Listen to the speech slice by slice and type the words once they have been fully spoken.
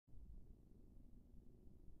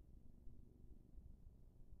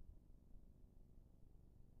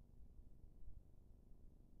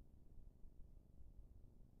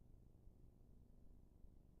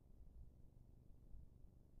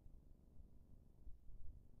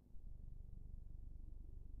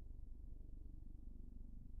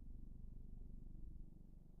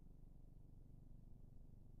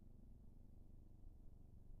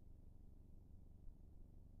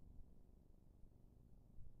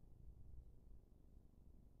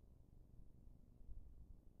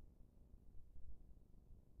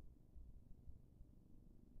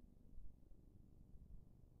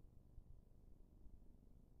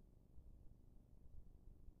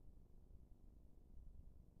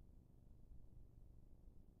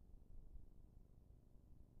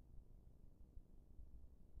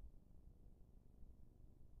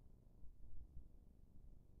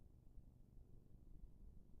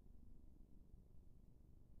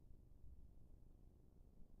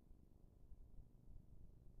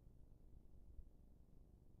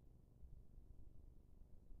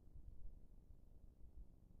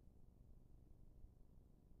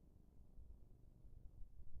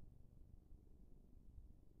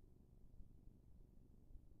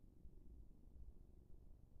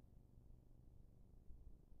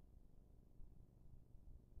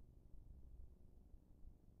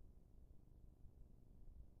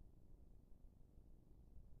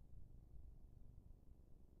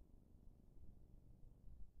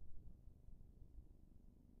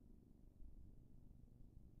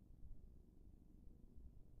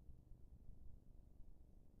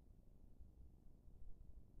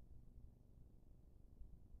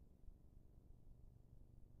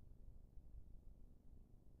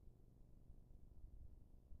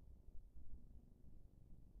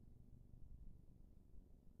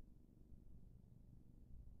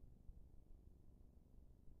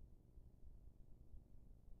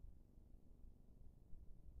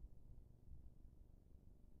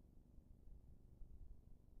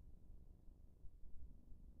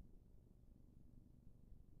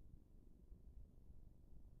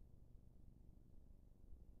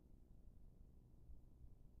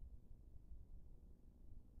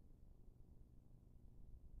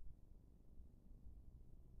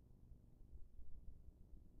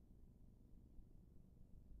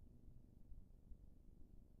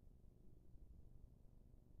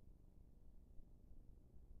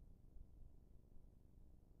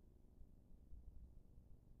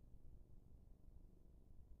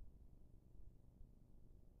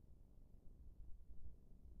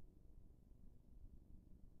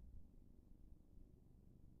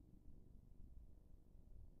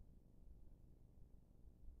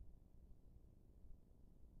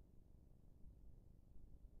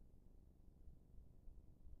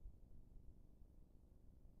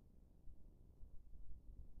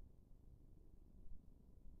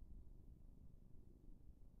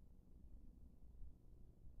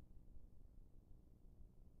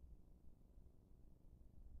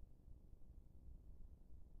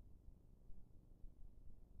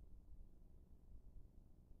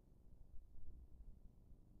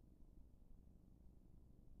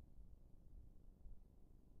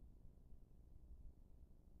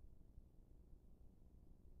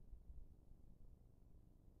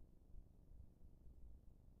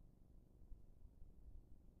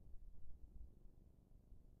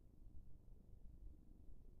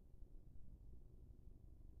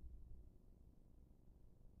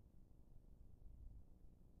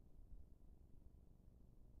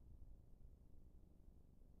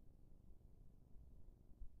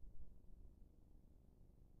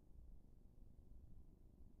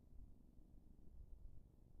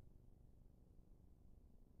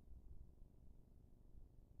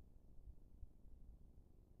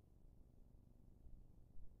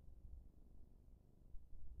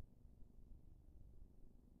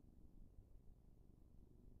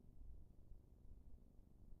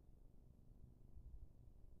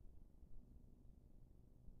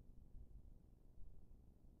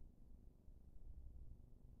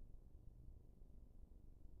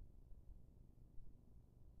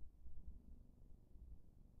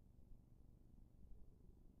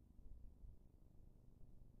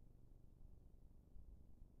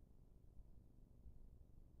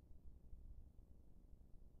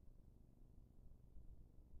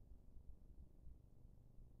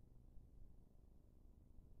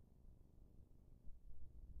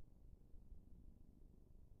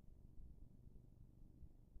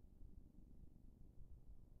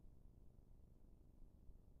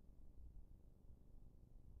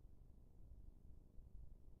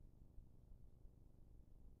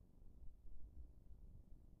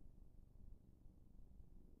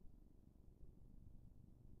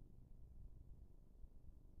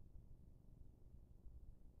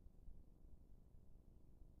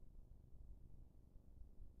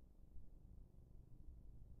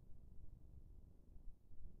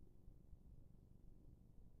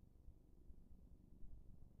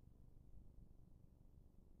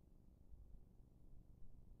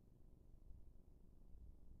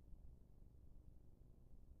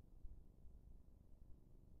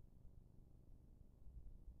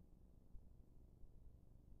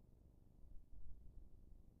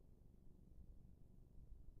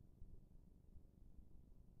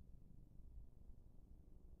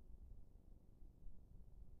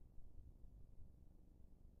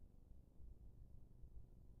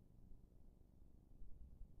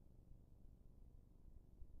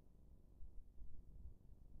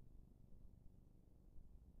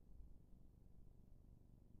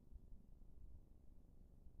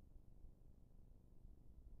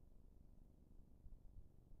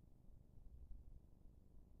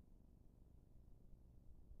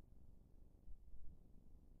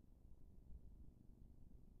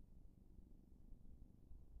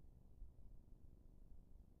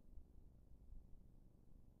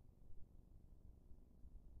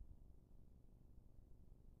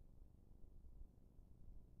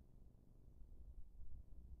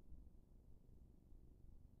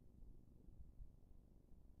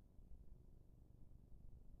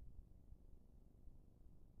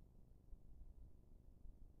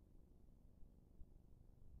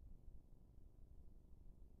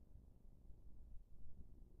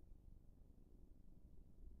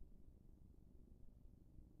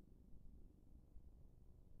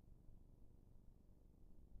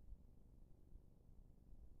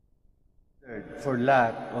for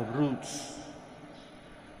lack of roots.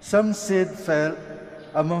 Some seed fell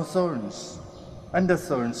among thorns, and the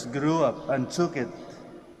thorns grew up and took it,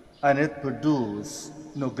 and it produced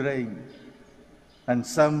no grain. And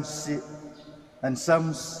some seed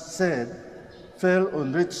fell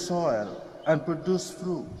on rich soil and produced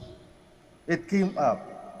fruit. It came up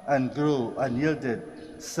and grew and yielded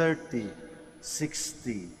 30,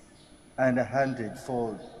 60, and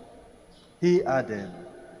 100-fold. He added,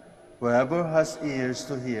 "Whoever has ears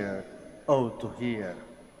to hear ought to hear."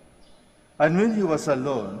 And when he was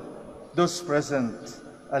alone, those present,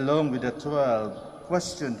 along with the 12,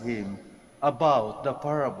 questioned him about the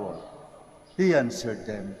parable. He answered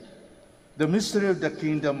them, "The mystery of the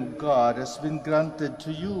kingdom of God has been granted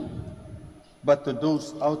to you, but to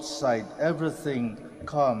those outside everything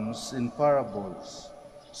comes in parables,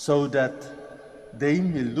 so that they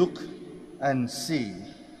may look and see,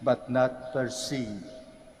 but not perceive,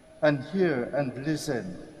 and hear and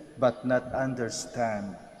listen, but not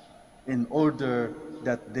understand, in order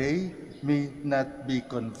that they may not be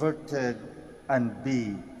converted and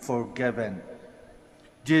be forgiven."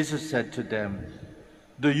 Jesus said to them,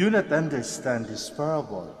 "Do you not understand this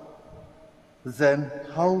parable? Then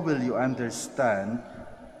how will you understand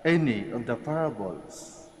any of the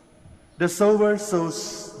parables? The sower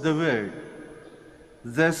sows the word.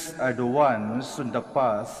 These are the ones on the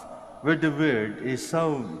path where the word is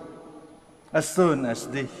sown. As soon as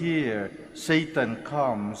they hear, Satan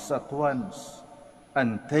comes at once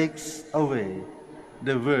and takes away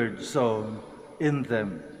the word sown in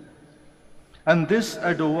them. And these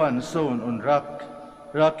are the ones sown on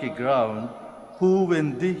rocky ground, who,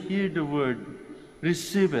 when they hear the word,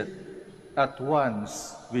 receive it at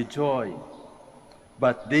once with joy.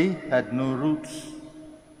 But they had no roots.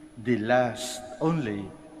 They last only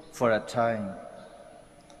for a time.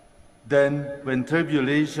 Then, when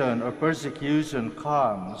tribulation or persecution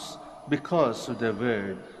comes because of the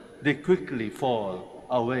word, they quickly fall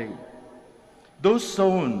away. Those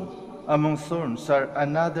sown among thorns are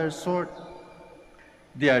another sort.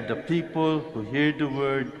 They are the people who hear the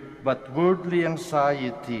word, but worldly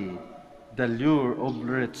anxiety, the lure of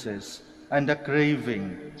riches, and the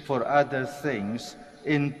craving for other things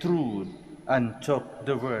intrude and choke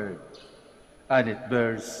the word, and it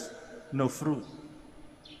bears no fruit.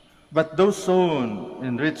 But those sown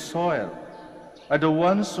in rich soil are the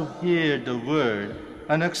ones who hear the word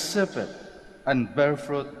and accept it, and bear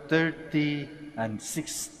fruit 30 and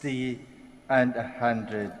 60 and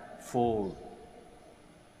 100-fold.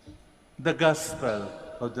 The Gospel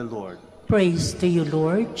of the Lord. Praise to you,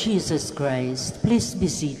 Lord Jesus Christ. Please be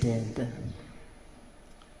seated.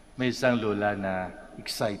 May isang lola na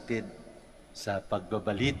excited sa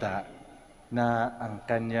pagbabalita na ang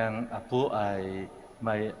kanyang apo ay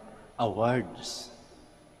may awards.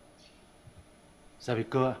 Sabi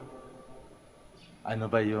ko, "Ano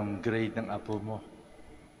ba yung grade ng apo mo?"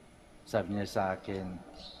 Sabi niya sa akin,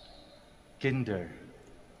 "Kinder."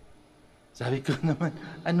 Sabi ko naman,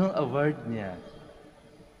 "Anong award niya?"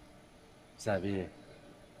 Sabi,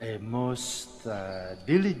 most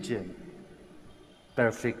diligent.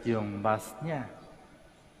 Perfect yung math niya.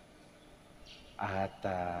 At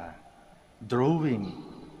drawing,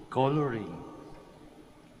 coloring.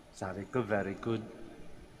 Sabi ko, very good.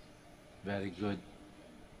 Very good.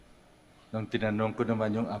 Nung tinanong ko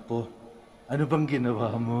naman yung apo, "Ano bang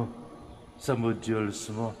ginawa mo sa modules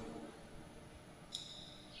mo?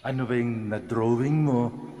 Ano ba yung na-drawing mo?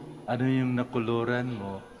 Ano yung nakoloran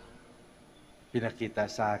mo?" Pinakita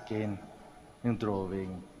sa akin yung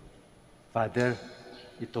drawing. "Father,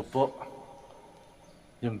 ito po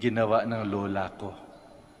yung ginawa ng lola ko."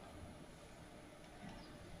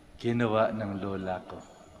 Ginawa ng lola ko.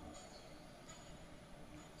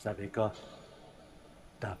 Sabi ko,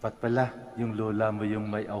 dapat pala yung lola mo yung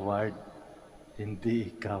may award, hindi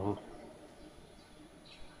ikaw.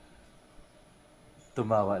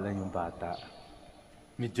 Tumawa lang yung bata.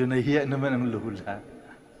 Medyo nahiya naman ang lola.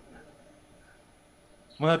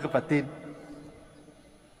 Mga kapatid,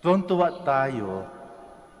 tuwang-tuwa tayo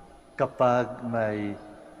kapag may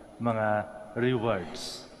mga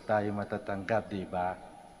rewards tayo matatanggap, di ba?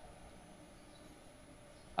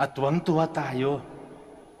 At tuwang-tuwa tayo,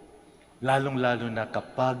 lalong-lalo na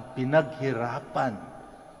kapag pinaghirapan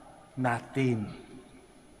natin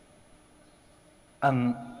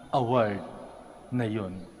ang award na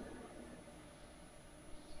yun.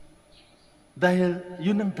 Dahil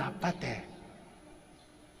yun ang dapat eh.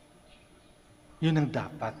 Yun ang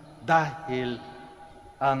dapat. Dahil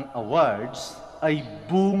ang awards ay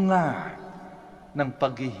bunga ng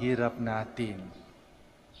paghihirap natin.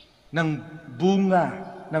 Ng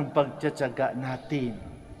bunga ng pagtsatsaga natin.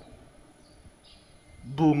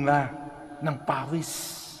 bunga ng pawis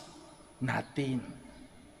natin.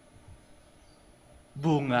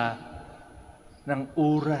 Bunga ng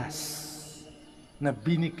oras na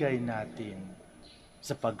binigay natin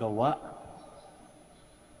sa paggawa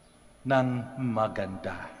ng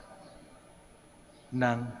maganda.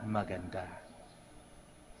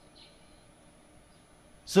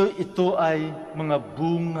 So ito ay mga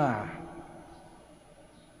bunga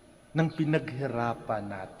ng pinaghirapan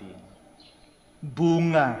natin.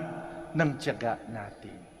 Bunga ng tiyaga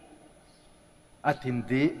natin. At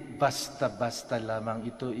hindi basta-basta lamang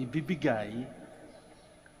ito ibibigay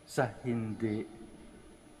sa hindi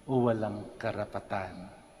o walang karapatan.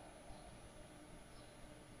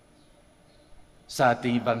 Sa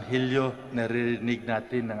ating Ebanghelyo, naririnig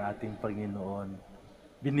natin ng ating Panginoon.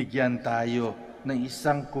 Binigyan tayo ng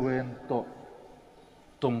isang kwento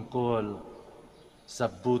tungkol sa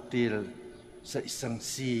butil sa isang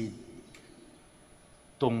seed,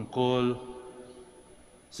 tungkol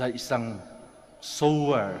sa isang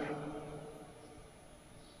sower.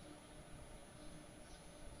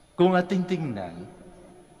 Kung ating tingnan,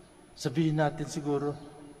 sabihin natin siguro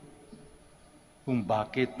kung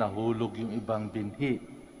bakit nahulog yung ibang binhi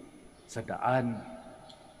sa daan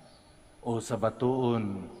o sa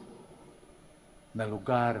batuon na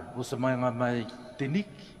lugar o sa mga may tinik.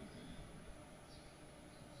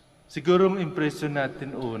 Siguro ang impresyon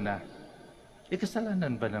natin una,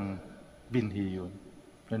 kasalanan ba ng binhi yun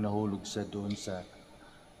na nahulog sa doon sa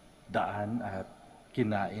daan at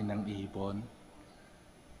kinain ng ibon?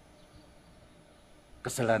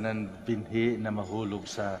 Kasalanan binhi na mahulog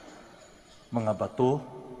sa mga bato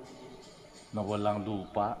na walang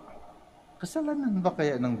lupa? Kasalanan ba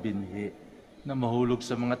kaya ng binhi na mahulog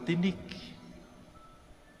sa mga tinik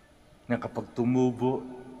na kapag tumubo,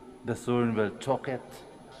 the thorn will choke it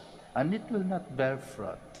and it will not bear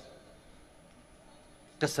fruit?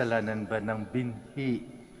 Kasalanan ba ng binhi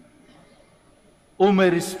o may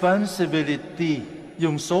responsibility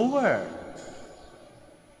yung sower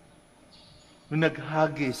nung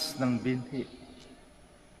naghagis ng binhi?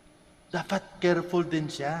 Dapat careful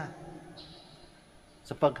din siya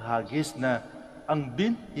sa paghagis na ang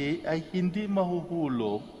binhi ay hindi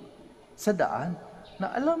mahuhulog sa daan.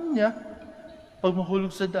 Na alam niya, pag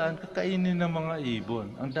mahulog sa daan, kakainin ng mga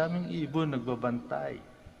ibon. Ang daming ibon nagbabantay,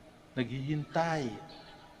 naghihintay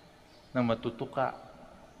na matutuka,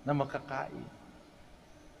 na makakain.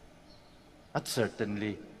 At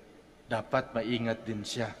certainly, dapat maingat din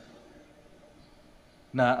siya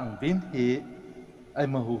na ang binhi ay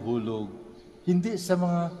mahuhulog hindi sa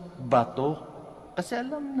mga bato. Kasi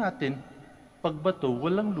alam natin, pag bato,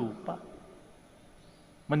 walang lupa.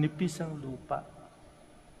 Manipis ang lupa.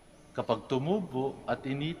 Kapag tumubo at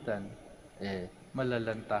initan,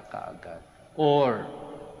 malalanta ka agad. Or,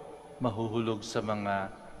 mahuhulog sa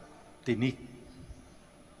mga tinik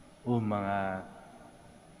o mga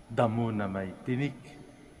damo na may tinik.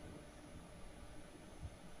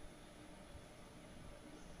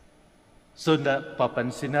 So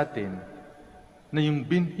napapansin natin na yung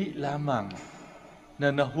binhi lamang na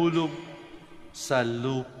nahulog sa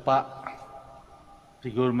lupa,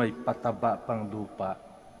 siguro may pataba pang lupa,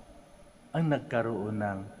 ang nagkaroon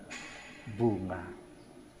ng bunga.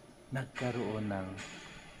 Nagkaroon ng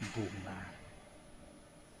bunga.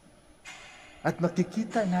 At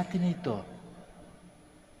makikita natin ito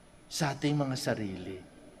sa ating mga sarili.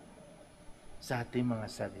 Sa ating mga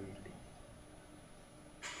sarili.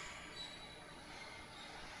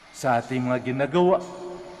 Sa ating mga ginagawa,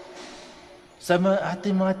 sa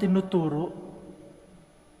ating mga tinuturo,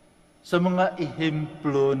 sa mga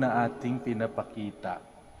ehemplo na ating pinapakita,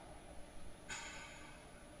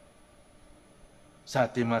 sa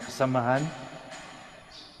ating mga kasamahan,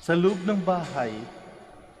 sa loob ng bahay,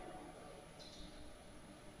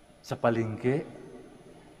 sa palengke,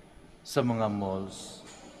 sa mga malls,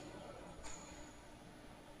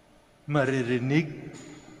 maririnig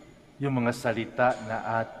yung mga salita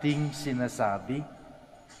na ating sinasabi,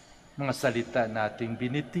 mga salita na ating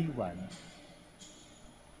binitiwan,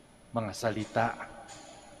 mga salita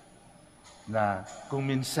na kung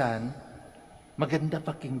minsan maganda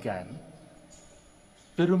pakinggan,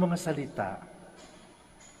 pero mga salita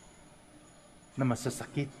na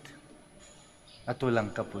masasakit at walang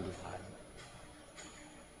kapuluhan.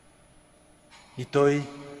 Ito'y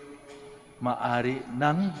maari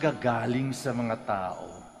nang gagaling sa mga tao.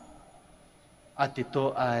 At ito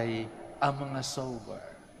ay ang mga sower,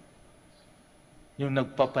 yung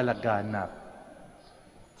nagpapalaganap.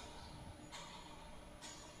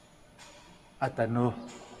 At ang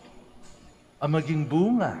maging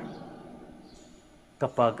bunga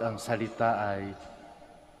kapag ang salita ay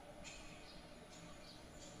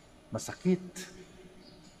masakit.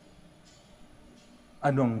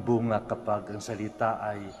 Anong bunga kapag ang salita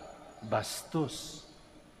ay bastos?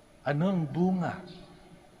 Anong bunga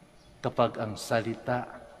kapag ang salita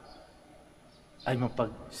ay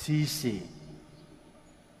mapagsisi?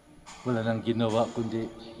 Wala nang ginawa kundi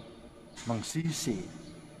mangsisi.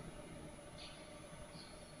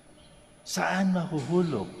 Saan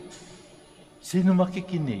mahuhulog? Sino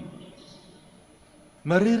makikinig?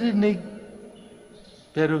 Maririnig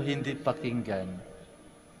pero hindi pakinggan.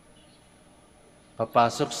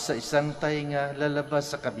 Papasok sa isang tainga,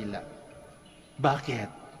 lalabas sa kabila.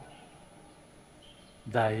 Bakit?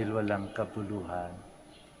 Dahil walang kabuluhan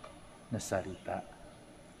na salita.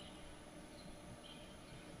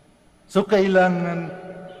 So kailangan,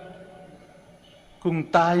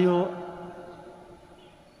 kung tayo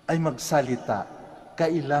ay magsalita,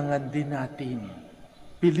 kailangan din natin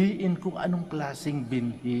piliin kung anong klaseng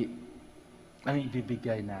binhi ang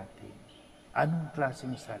ibibigay natin. Anong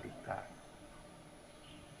klaseng salita.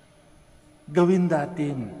 Gawin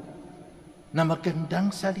natin na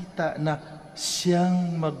magandang salita na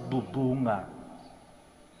siyang magbubunga.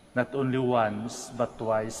 Not only once, but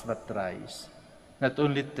twice, but thrice. Not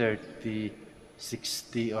only 30,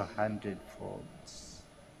 60, or 100 folds.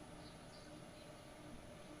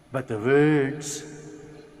 But the words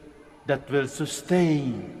that will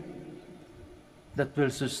sustain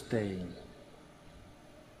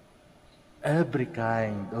every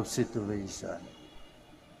kind of situation.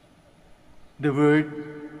 The word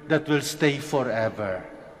that will stay forever,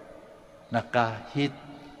 na kahit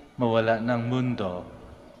mawala ng mundo,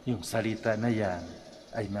 yung salita na yan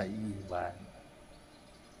ay maiiwan.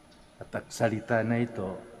 At ang salita na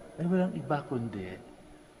ito ay walang iba kundi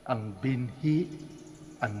ang binhi,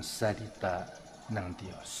 ang salita ng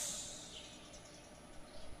Diyos.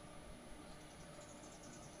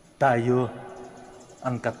 Tayo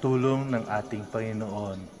ang katulong ng ating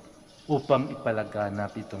Panginoon upang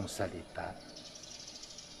ipalaganap itong salita.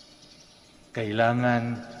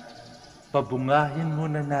 Kailangan pabungahin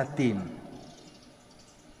muna natin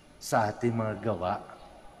sa ating mga gawa.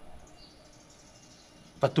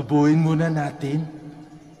 Patubuin muna natin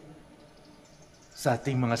sa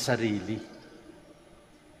ating mga sarili.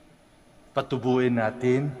 Patubuin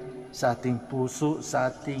natin sa ating puso, sa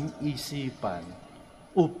ating isipan,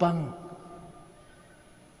 upang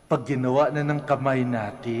pag ginawa na ng kamay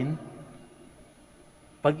natin,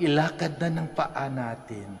 pag ilakad na ng paa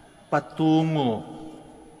natin, patungo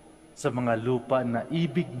sa mga lupa na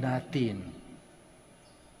ibig natin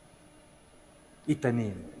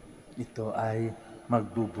itanim, ito ay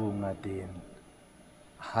magbubunga din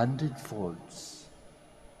 100 folds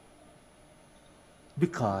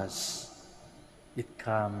because it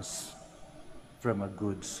comes from a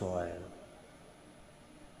good soil,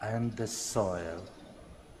 and the soil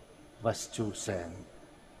was chosen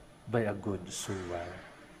by a good sower.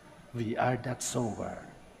 We are that sower.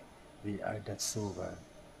 We are that sower,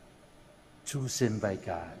 chosen by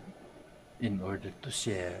God in order to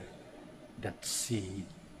share that seed.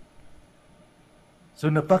 So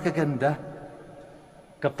napakaganda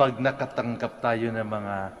kapag nakatanggap tayo ng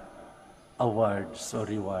mga awards o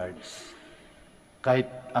rewards. Kahit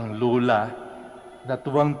ang lola na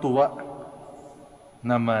tuwang-tuwa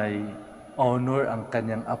na may honor ang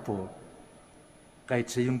kanyang apo, kahit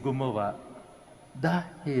siya yung gumawa,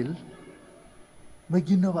 dahil may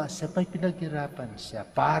ginawa siya, may pinaghirapan siya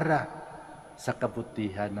para sa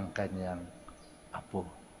kabutihan ng kanyang apo.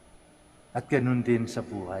 At ganun din sa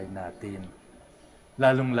buhay natin.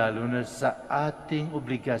 Lalong-lalo na sa ating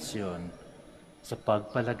obligasyon sa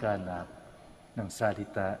pagpalaganap ng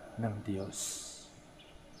salita ng Diyos.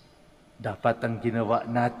 Dapat ang ginawa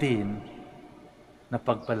natin na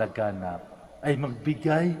pagpalaganap ay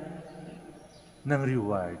magbigay ng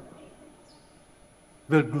reward.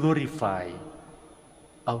 Will glorify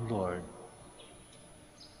our Lord,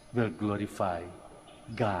 will glorify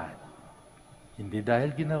God. Hindi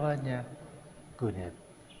dahil ginawa niya, kundi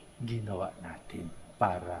ginawa natin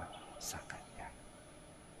para sa Kanya.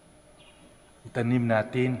 Itanim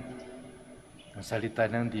natin ang salita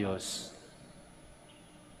ng Diyos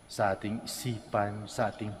sa ating isipan,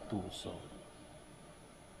 sa ating puso.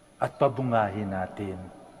 At pabungahin natin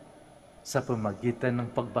sa pamagitan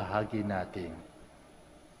ng pagbahagi natin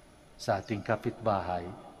sa ating kapitbahay,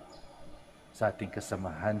 sa ating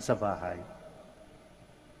kasamahan sa bahay,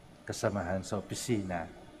 kasamahan sa opisina,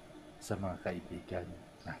 sa mga kaibigan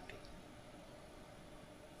natin.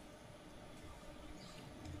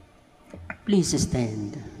 Please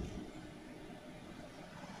stand.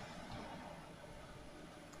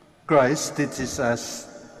 Christ teaches us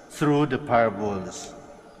through the parables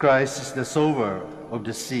Christ is the sower of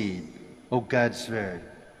the seed of God's word.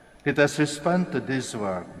 Let us respond to this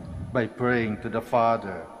work by praying to the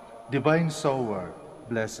Father. Divine sower,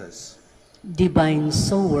 bless us. Divine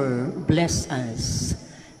sower, bless us,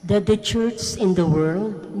 that the church in the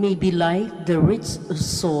world may be like the rich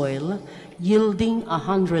soil, yielding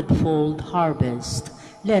 100-fold harvest.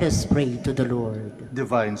 Let us pray to the Lord.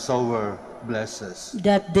 Divine sower, bless us.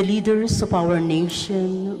 That the leaders of our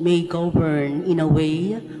nation may govern in a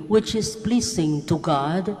way which is pleasing to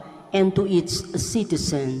God and to its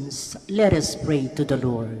citizens. Let us pray to the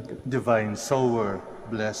Lord. Divine sower,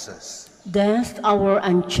 bless us. That our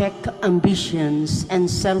unchecked ambitions and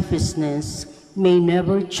selfishness may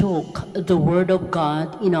never choke the word of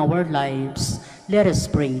God in our lives. Let us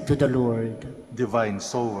pray to the Lord. Divine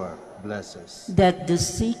sower, bless us. That the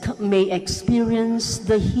sick may experience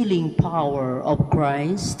the healing power of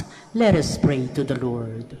Christ. Let us pray to the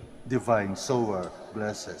Lord. Divine sower,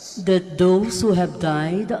 bless us. That those who have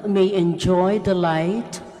died may enjoy the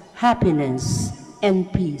light, happiness,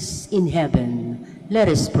 and peace in heaven. Let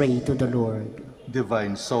us pray to the Lord.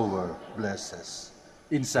 Divine sower, bless us.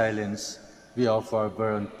 In silence, we offer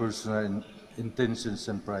our own personal intentions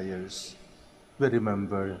and prayers. We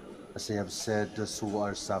remember, as I have said, those who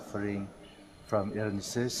are suffering from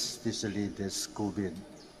illnesses, especially this COVID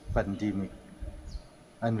pandemic.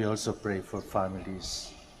 And we also pray for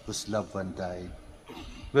families whose loved one died.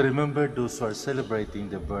 We remember those who are celebrating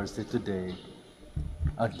their birthday today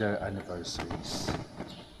and their anniversaries.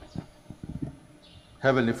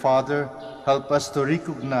 Heavenly Father, help us to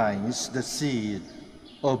recognize the seed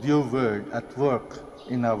of your word at work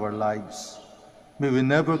in our lives. May we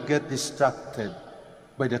never get distracted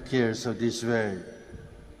by the cares of this world,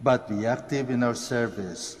 but be active in our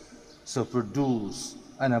service, so produce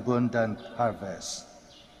an abundant harvest.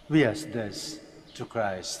 We ask this to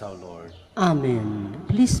Christ our Lord. Amen.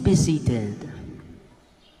 Please be seated.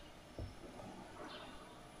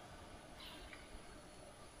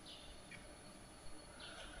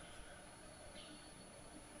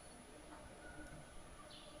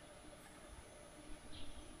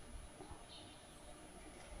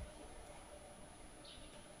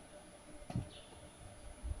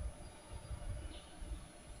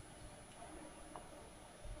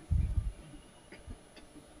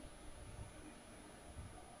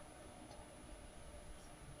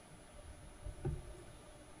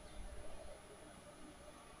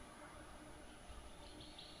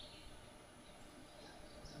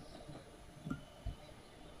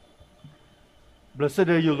 Blessed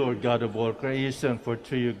are you, Lord God of all creation, for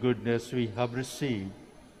through your goodness we have received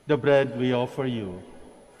the bread we offer you,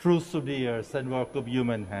 fruits of the earth and work of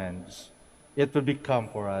human hands. It will become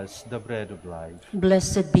for us the bread of life.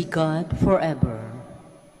 Blessed be God forever.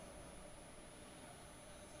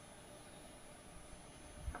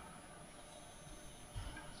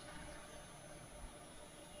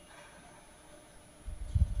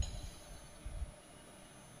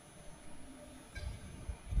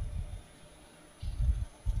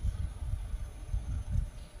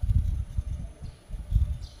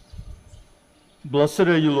 Blessed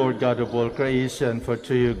are you, Lord God of all creation, for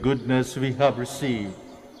through your goodness we have received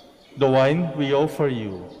the wine we offer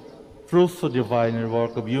you, fruits of divine and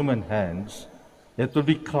work of human hands. It will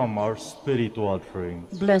become our spiritual offering.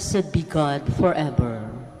 Blessed be God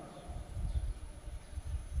forever.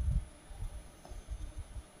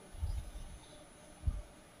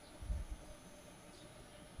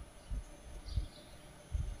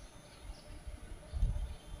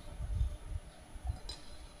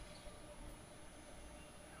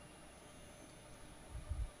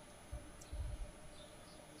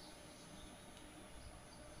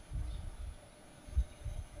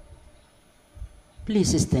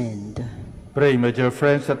 Please stand. Pray, my dear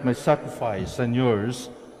friends, that my sacrifice and yours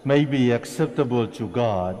may be acceptable to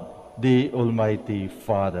God, the Almighty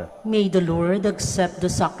Father. May the Lord accept the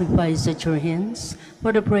sacrifice at your hands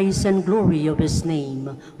for the praise and glory of his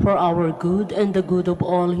name, for our good and the good of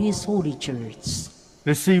all his holy church.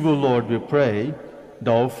 Receive, O Lord, we pray,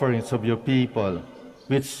 the offerings of your people,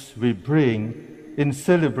 which we bring in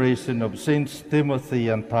celebration of Saints Timothy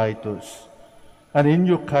and Titus, and in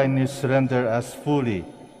your kindness render us fully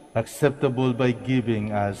acceptable by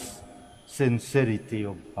giving us sincerity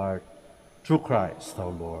of heart. Through Christ our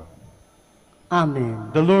Lord.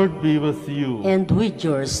 Amen. The Lord be with you. And with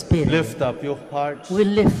your spirit. Lift up your hearts. We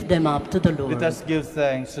lift them up to the Lord. Let us give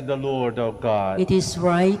thanks to the Lord our God. It is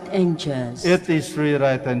right and just. It is really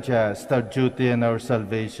right and just, our duty and our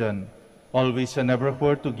salvation, always and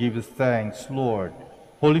evermore to give you thanks, Lord,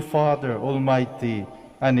 Holy Father, Almighty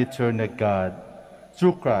and eternal God,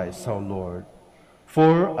 through Christ our Lord.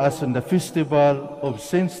 For as on the festival of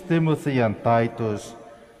Saints Timothy and Titus,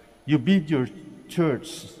 you bid your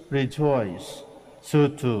church rejoice, so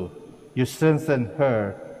too you strengthen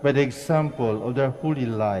her by the example of their holy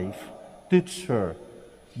life. Teach her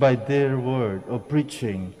by their word of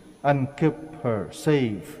preaching, and keep her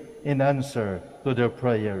safe in answer to their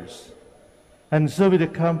prayers. And so with the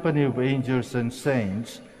company of angels and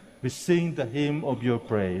saints, we sing the hymn of your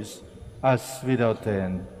praise, as without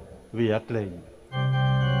end we acclaim.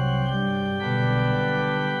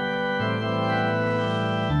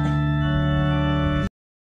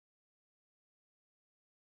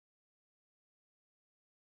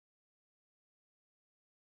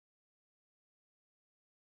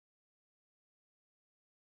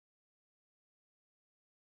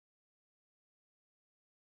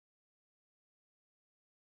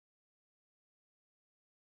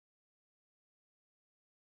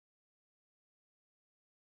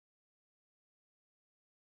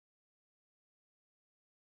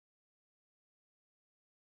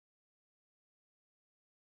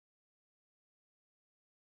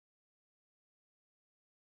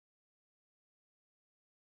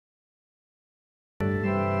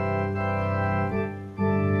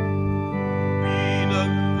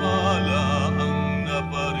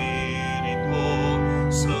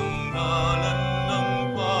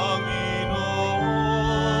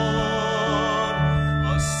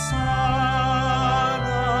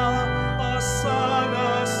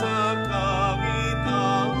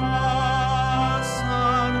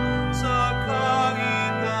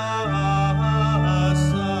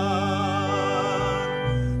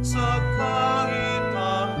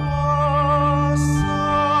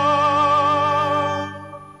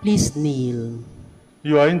 Please kneel.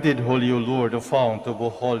 You are indeed holy, O Lord, the fount of all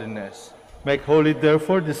holiness. Make holy,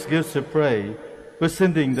 therefore, these gifts, we pray, by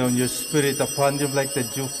sending down your Spirit upon them like the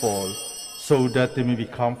dewfall, so that they may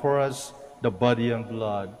become for us the body and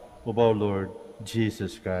blood of our Lord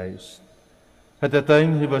Jesus Christ. At the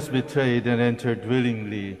time he was betrayed and entered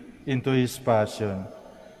willingly into his passion,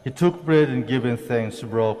 he took bread and giving thanks,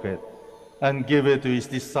 broke it, and gave it to his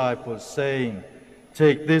disciples, saying,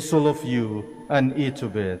 "Take this, all of you, and eat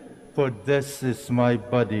of it, for this is my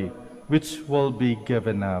body, which will be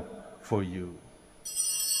given up for you."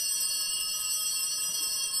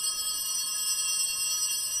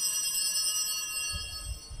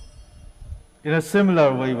 In a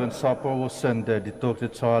similar way, when supper was ended, he took the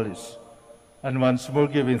chalice, and once more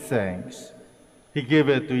giving thanks, he gave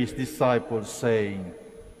it to his disciples, saying,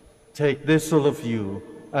 "Take this, all of you,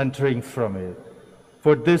 and drink from it,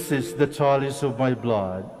 for this is the chalice of my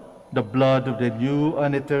blood, the blood of the new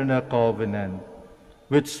and eternal covenant,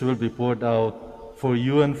 which will be poured out for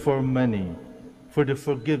you and for many for the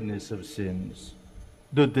forgiveness of sins.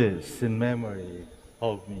 Do this in memory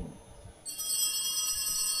of me."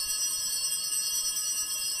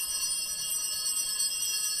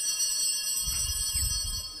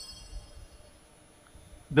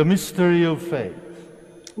 The mystery of faith.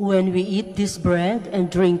 When we eat this bread and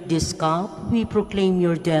drink this cup, we proclaim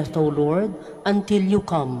your death, O Lord, until you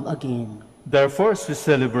come again. Therefore, as we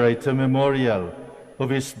celebrate the memorial of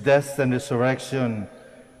his death and resurrection,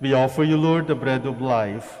 we offer you, Lord, the bread of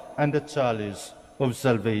life and the chalice of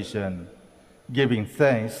salvation, giving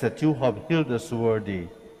thanks that you have held us worthy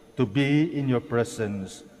to be in your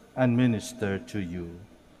presence and minister to you.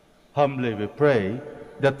 Humbly we pray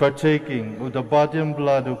that partaking of the body and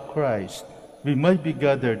blood of Christ, we might be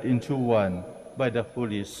gathered into one by the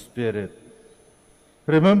Holy Spirit.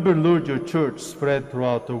 Remember, Lord, your church spread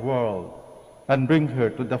throughout the world, and bring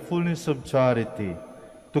her to the fullness of charity,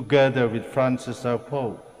 together with Francis our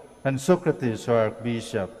Pope, and Socrates our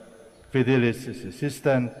Archbishop, Fidelis his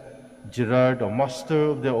assistant, Gerard, a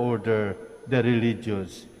master of the order, the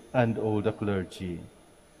religious, and all the clergy.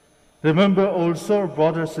 Remember also our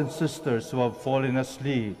brothers and sisters who have fallen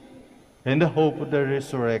asleep in the hope of the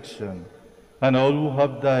resurrection, and all who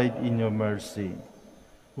have died in your mercy.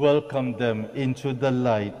 Welcome them into the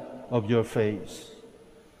light of your face.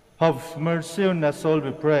 Have mercy on us all,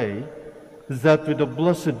 we pray, that with the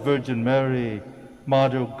Blessed Virgin Mary,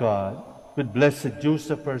 Mother of God, with blessed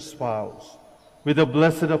Joseph, her spouse, with the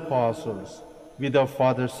blessed apostles, with our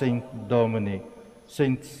Father Saint Dominic,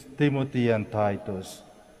 Saint Timothy and Titus,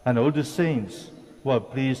 and all the saints who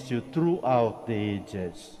have pleased you throughout the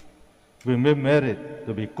ages, we may merit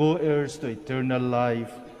to be co-heirs to eternal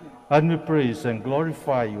life, and we praise and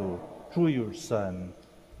glorify you through your Son,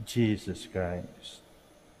 Jesus Christ.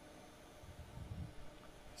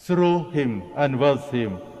 Through him, and with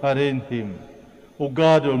him, and in him, O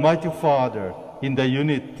God, Almighty Father, in the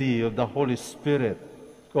unity of the Holy Spirit,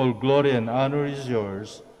 all glory and honor is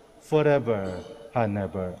yours forever and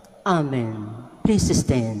ever. Amen. Please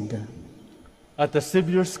stand. At the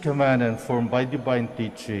Savior's command and formed by divine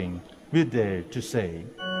teaching, we dare to say,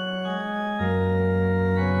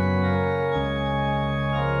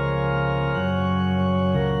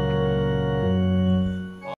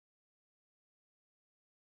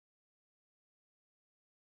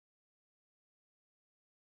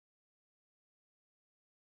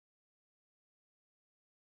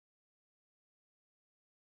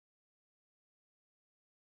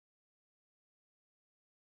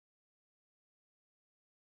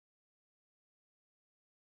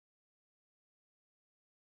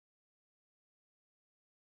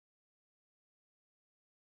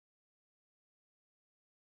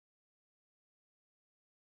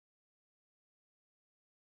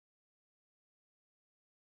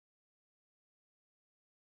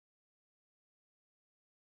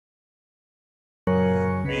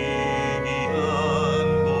 Bigyan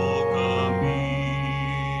mo kami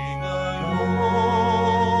ngayon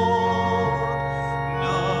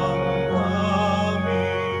ng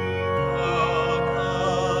aming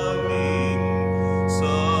kakanin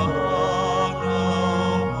sa araw-araw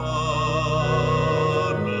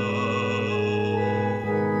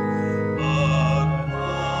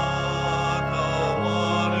at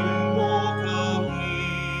patawarin mo kami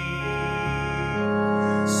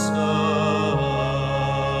sa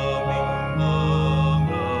aming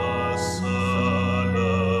mga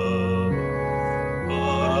sala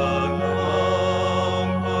para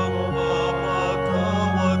ng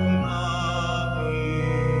pagpapatawad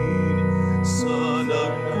namin sa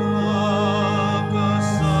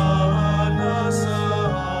nagkakasala sa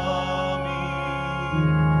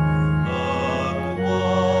amin. At huwag mo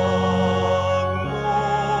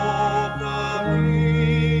kami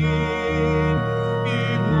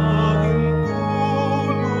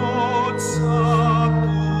ipahintulot sa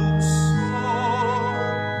tukso at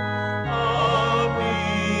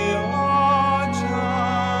iradya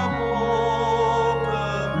mo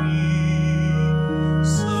kami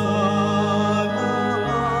sa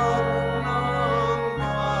lahat ng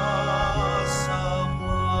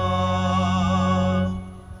masama.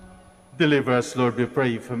 Deliver us, Lord, we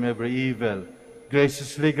pray, from every evil.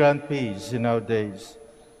 Graciously grant peace in our days,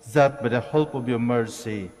 that by the help of your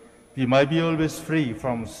mercy we might be always free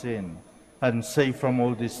from sin and safe from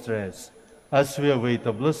all distress, as we await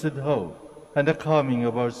the blessed hope and the coming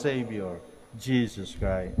of our Savior, Jesus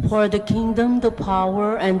Christ. For the kingdom, the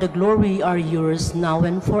power, and the glory are yours now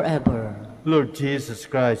and forever. Lord Jesus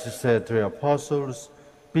Christ, you said to your apostles,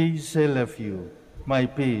 peace I leave you, my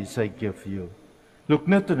peace I give you. Look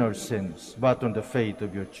not on our sins, but on the faith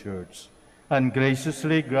of your church, and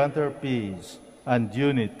graciously grant our peace and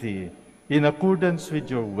unity in accordance with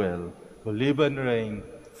your will, who live and reign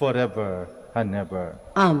forever and ever.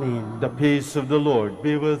 Amen. The peace of the Lord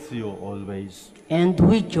be with you always. And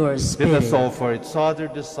with your Let spirit. us offer each other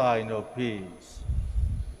the sign of peace.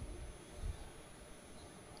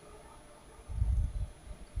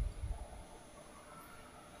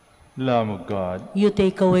 Lamb of God, You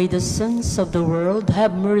take away the sins of the world,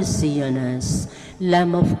 have mercy on us.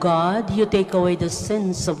 Lamb of God, you take away the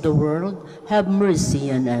sins of the world, have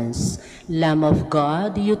mercy on us. Lamb of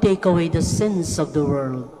God, you take away the sins of the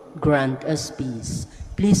world, grant us peace.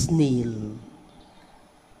 Please kneel.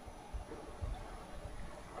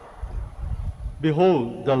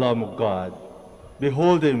 behold the Lamb of God.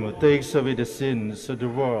 Behold him who takes away the sins of the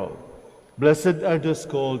world. Blessed are those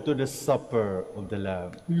called to the supper of the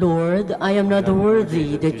Lamb. Lord, I am not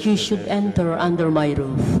worthy that you should enter under my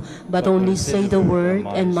roof, but only say the word,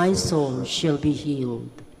 and my soul shall be healed.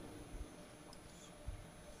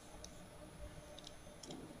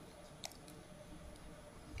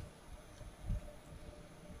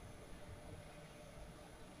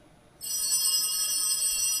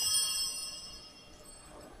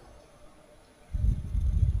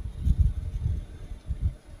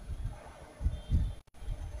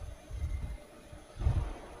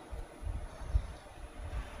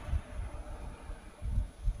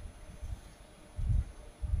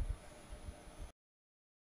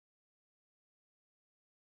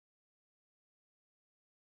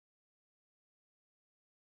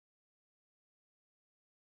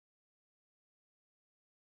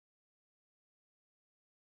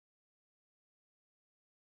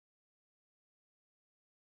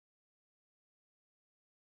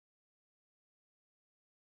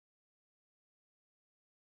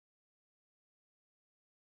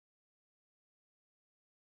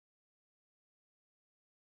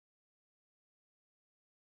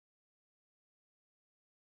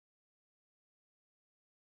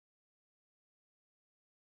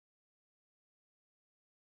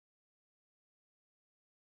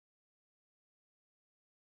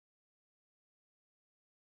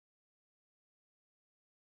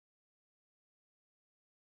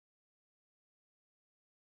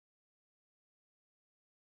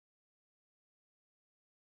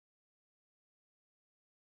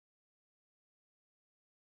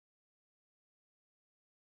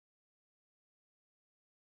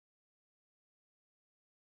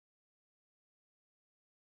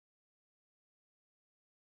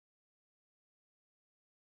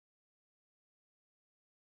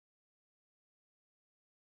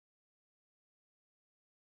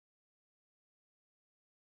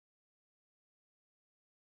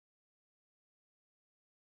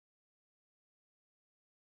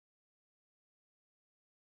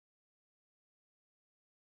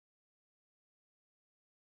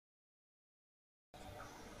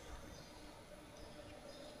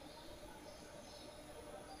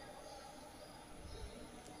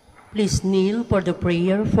 Please kneel for the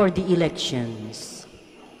prayer for the elections.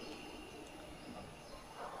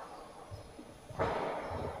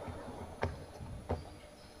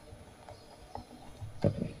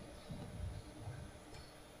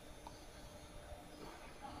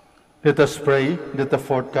 Let us pray that the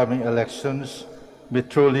forthcoming elections may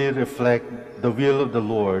truly reflect the will of the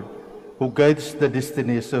Lord, who guides the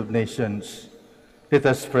destinies of nations. Let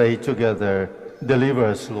us pray together. Deliver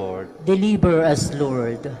us, Lord. Deliver us,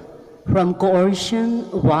 Lord, from coercion,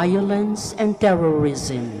 violence, and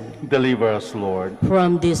terrorism, Deliver us, Lord.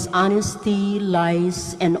 from dishonesty,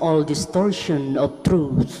 lies, and all distortion of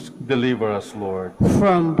truth, Deliver us, Lord.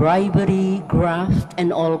 from bribery, graft,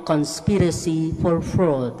 and all conspiracy for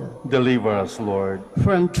fraud, Deliver us, Lord.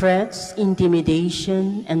 from threats,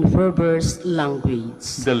 intimidation, and perverse language.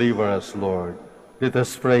 Deliver us, Lord. Let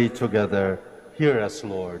us pray together. Hear us,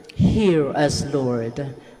 Lord. Hear us,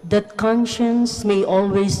 Lord, that conscience may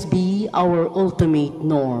always be our ultimate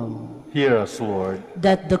norm, Hear us, Lord.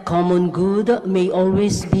 that the common good may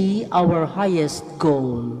always be our highest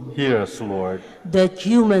goal, Hear us, Lord. that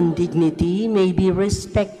human dignity may be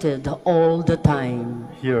respected all the time,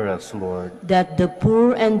 Hear us, Lord. that the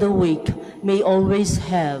poor and the weak may always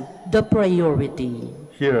have the priority,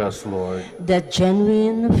 Hear us, Lord. that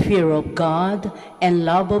genuine fear of God and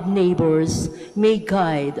love of neighbors may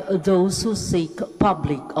guide those who seek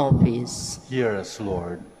public office. Hear us,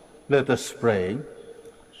 Lord. Let us pray.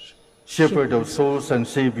 Shepherd of souls and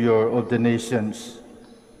Savior of the nations,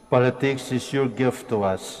 politics is your gift to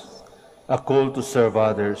us, a call to serve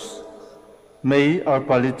others. May our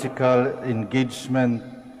political engagement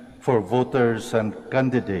for voters and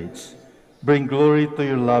candidates bring glory to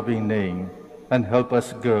your loving name and help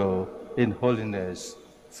us grow in holiness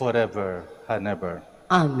forever and ever.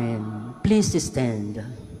 Amen. Please stand.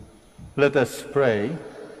 Let us pray.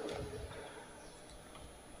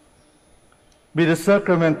 By the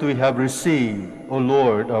sacrament we have received, O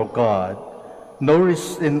Lord our God,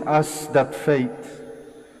 nourish in us that faith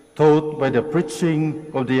taught by the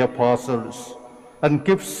preaching of the apostles, and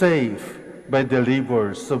keep safe by the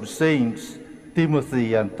labors of saints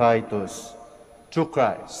Timothy and Titus, through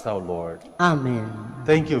Christ our Lord. Amen.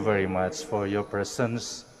 Thank you very much for your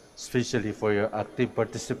presence, especially for your active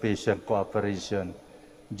participation, cooperation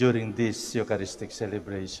during this Eucharistic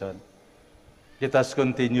celebration. Let us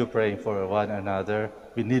continue praying for one another.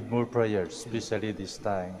 We need more prayers, especially this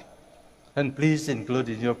time. And please include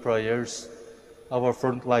in your prayers our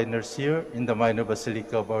frontliners here in the minor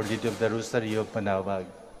basilica of Our Lady of the Rosary of Manaoag,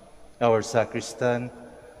 our sacristan,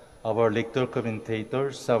 our lector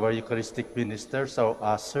commentators, our Eucharistic ministers, our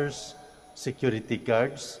ushers, security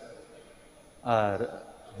guards.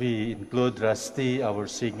 We include Rusty, our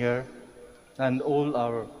singer, and all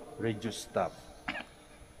our radio staff.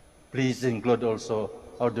 Please include also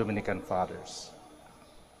our Dominican fathers.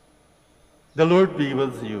 The Lord be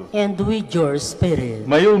with you. And with your spirit.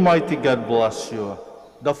 May Almighty God bless you,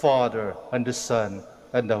 the Father, and the Son,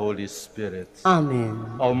 and the Holy Spirit. Amen.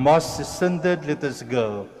 Our Mass is ended. Let us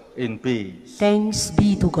go in peace. Thanks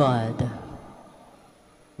be to God.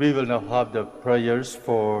 We will now have the prayers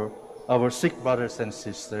for our sick brothers and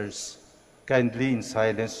sisters. Kindly in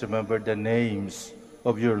silence remember the names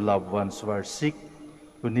of your loved ones who are sick,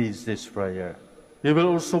 who needs this prayer. We will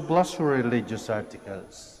also bless your religious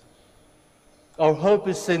articles. Our hope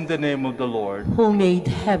is in the name of the Lord, who made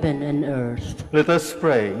heaven and earth. Let us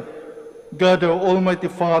pray. God, our Almighty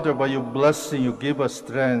Father, by your blessing you give us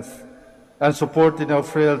strength and support in our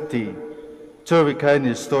frailty. Show your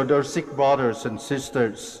kindness toward our sick brothers and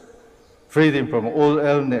sisters. Free them from all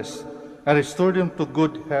illness and restore them to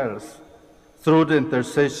good health through the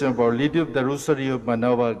intercession of Our Lady of the Rosary of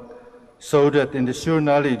Manaoag, so that in the sure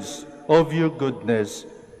knowledge of your goodness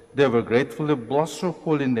they will gratefully bless your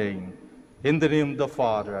holy name. In the name of the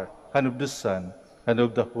Father, and of the Son, and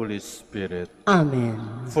of the Holy Spirit.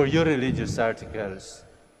 Amen. For your religious articles,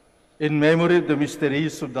 in memory of the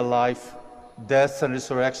mysteries of the life, death, and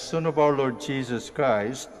resurrection of our Lord Jesus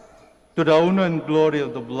Christ, to the honor and glory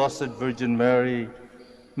of the Blessed Virgin Mary,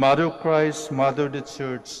 Mother of Christ, Mother of the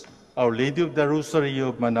Church, Our Lady of the Rosary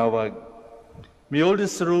of Manaoag, may all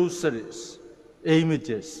these rosaries,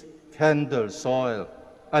 images, candles, oil,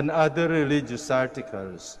 and other religious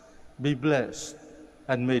articles be blessed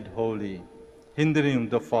and made holy. In the name of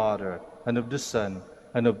the Father, and of the Son,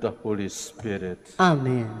 and of the Holy Spirit.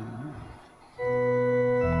 Amen.